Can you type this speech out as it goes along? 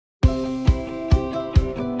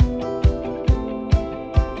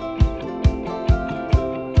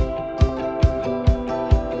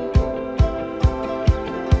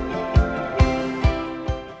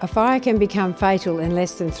fire can become fatal in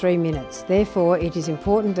less than 3 minutes. Therefore, it is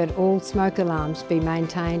important that all smoke alarms be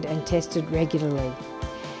maintained and tested regularly.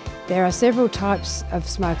 There are several types of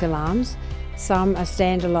smoke alarms. Some are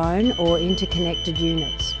standalone or interconnected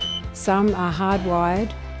units. Some are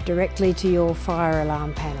hardwired directly to your fire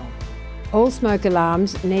alarm panel. All smoke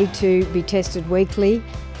alarms need to be tested weekly,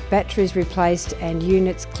 batteries replaced and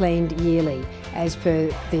units cleaned yearly, as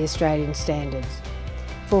per the Australian standards.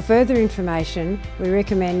 For further information, we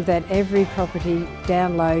recommend that every property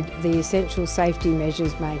download the Essential Safety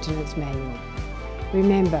Measures Maintenance Manual.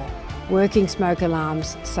 Remember, working smoke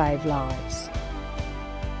alarms save lives.